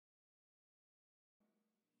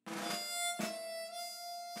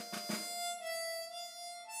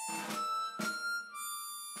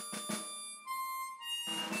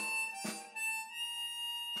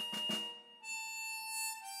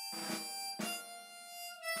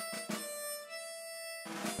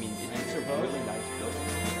mean, it's a really nice building.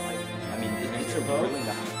 I mean, it's a really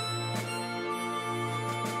nice.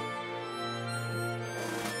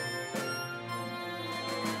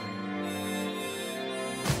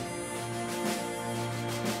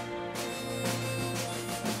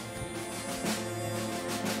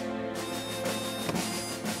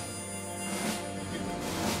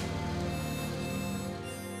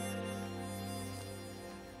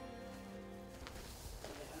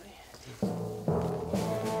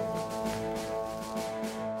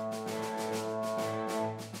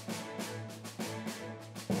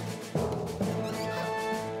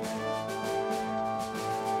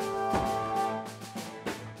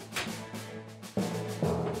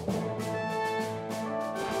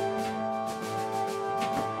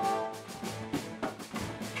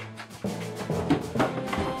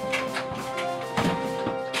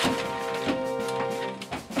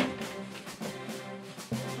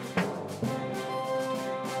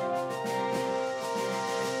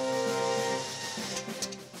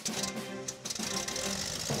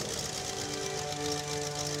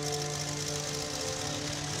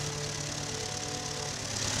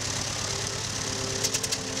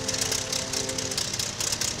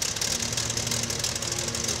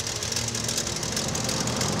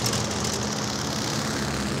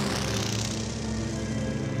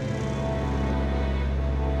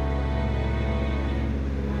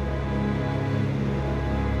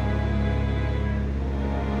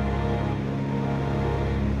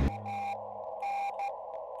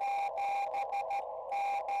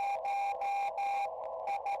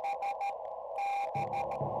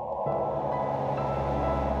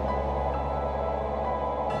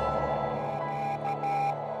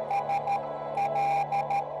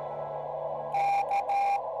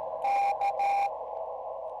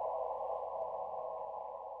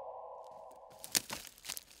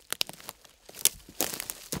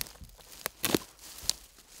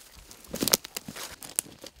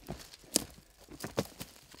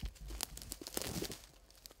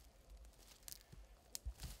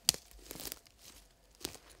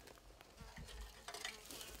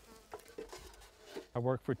 I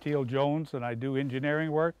work for Teal Jones and I do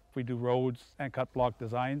engineering work. We do roads and cut block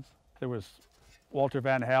designs. There was Walter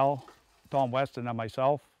Van Hel, Tom Weston and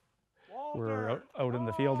myself. Were out in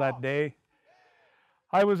the field that day.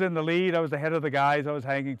 I was in the lead. I was the head of the guys. I was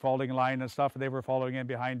hanging faulting line and stuff. And they were following in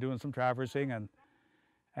behind doing some traversing.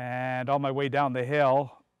 And on my way down the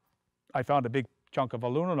hill, I found a big chunk of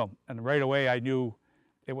aluminum. And right away I knew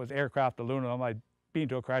it was aircraft aluminum. I'd been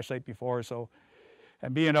to a crash site before, so.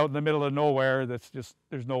 And being out in the middle of nowhere,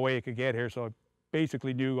 there's no way it could get here. So I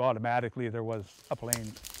basically knew automatically there was a plane.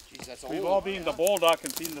 Jeez, that's We've old. all been to Baldock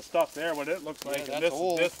and seen the stuff there, what it looks like. Yeah, And that's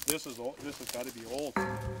old. this is old. This has got to be old.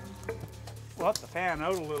 We'll have to pan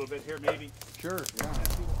out a little bit here, maybe. Sure, yeah. And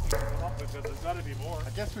see what we can come up with, because there's got to be more. I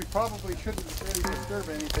guess we probably shouldn't really disturb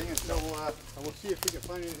anything until we'll see if we can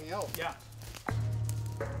find anything else. Yeah.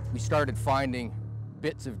 We started finding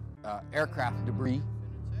bits of aircraft debris,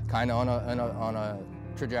 kind of on a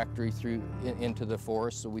trajectory through into the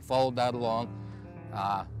forest. So we followed that along.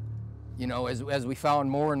 You know, as we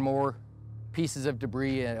found more and more pieces of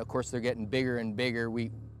debris, and of course they're getting bigger and bigger,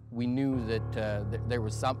 we knew that there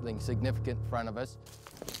was something significant in front of us.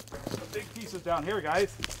 Some big pieces down here,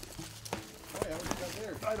 guys. Oh yeah, what you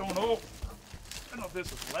got there? I don't know. I don't know if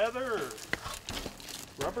this is leather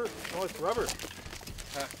or rubber. Oh, it's rubber.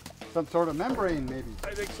 Some sort of membrane, maybe.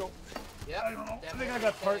 I think so. Yeah. I don't know. I think I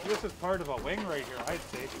got part. This is part of a wing right here, I'd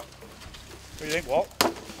say. What do you think, Walt?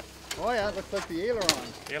 Oh yeah, it looks like the aileron.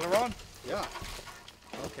 Aileron? Yeah.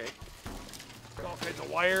 Okay. All kinds of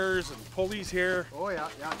wires and pulleys here. Oh yeah,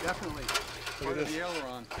 yeah, definitely. Look Part at of this. the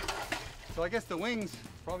aileron. So I guess the wings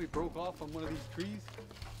probably broke off on one of these trees.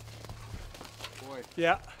 Boy.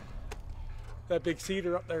 Yeah. That big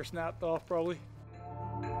cedar up there snapped off probably.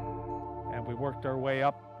 And we worked our way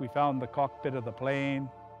up. We found the cockpit of the plane.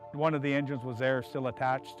 One of the engines was there still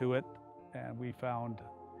attached to it. And we found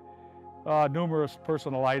numerous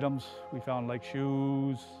personal items. We found like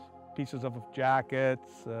shoes, pieces of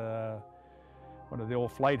jackets, one of the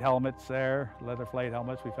old flight helmets there, leather flight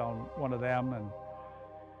helmets. We found one of them, and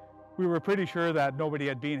we were pretty sure that nobody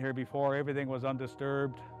had been here before. Everything was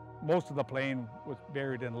undisturbed. Most of the plane was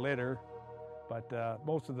buried in litter, but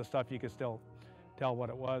most of the stuff you could still tell what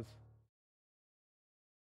it was.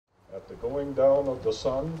 At the going down of the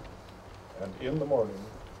sun and in the morning,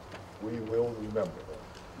 we will remember them.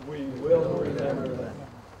 We will remember them.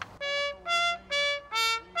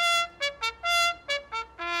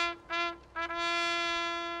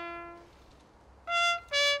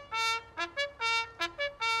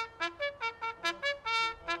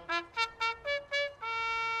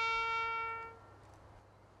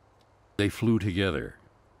 They flew together.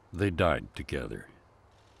 They died together.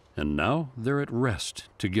 And now they're at rest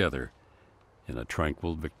together in a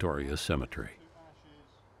tranquil Victoria cemetery.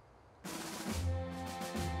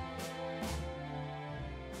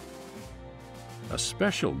 A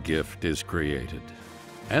special gift is created.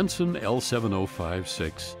 Anson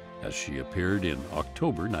L7056, as she appeared in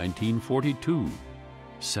October 1942,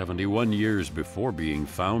 71 years before being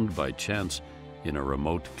found by chance in a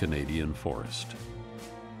remote Canadian forest.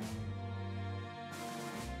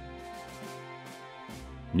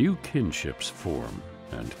 New kinships form,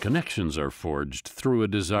 and connections are forged through a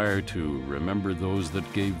desire to remember those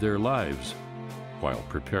that gave their lives while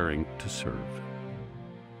preparing to serve.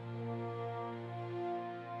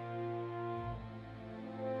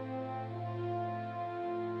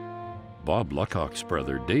 Bob Luckock's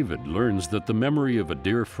brother David learns that the memory of a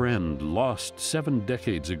dear friend lost 7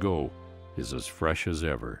 decades ago is as fresh as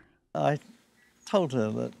ever. I told her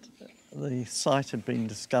that the site had been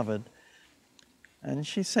discovered, and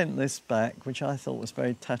she sent this back, which I thought was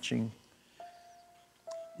very touching.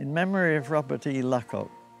 In memory of Robert E.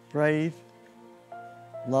 Luckock, brave,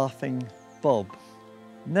 laughing Bob,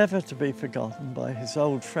 never to be forgotten by his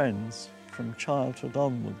old friends from childhood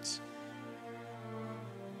onwards,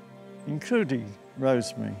 including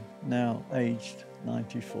Rosemary, now aged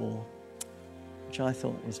 94, which I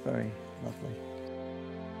thought was very lovely.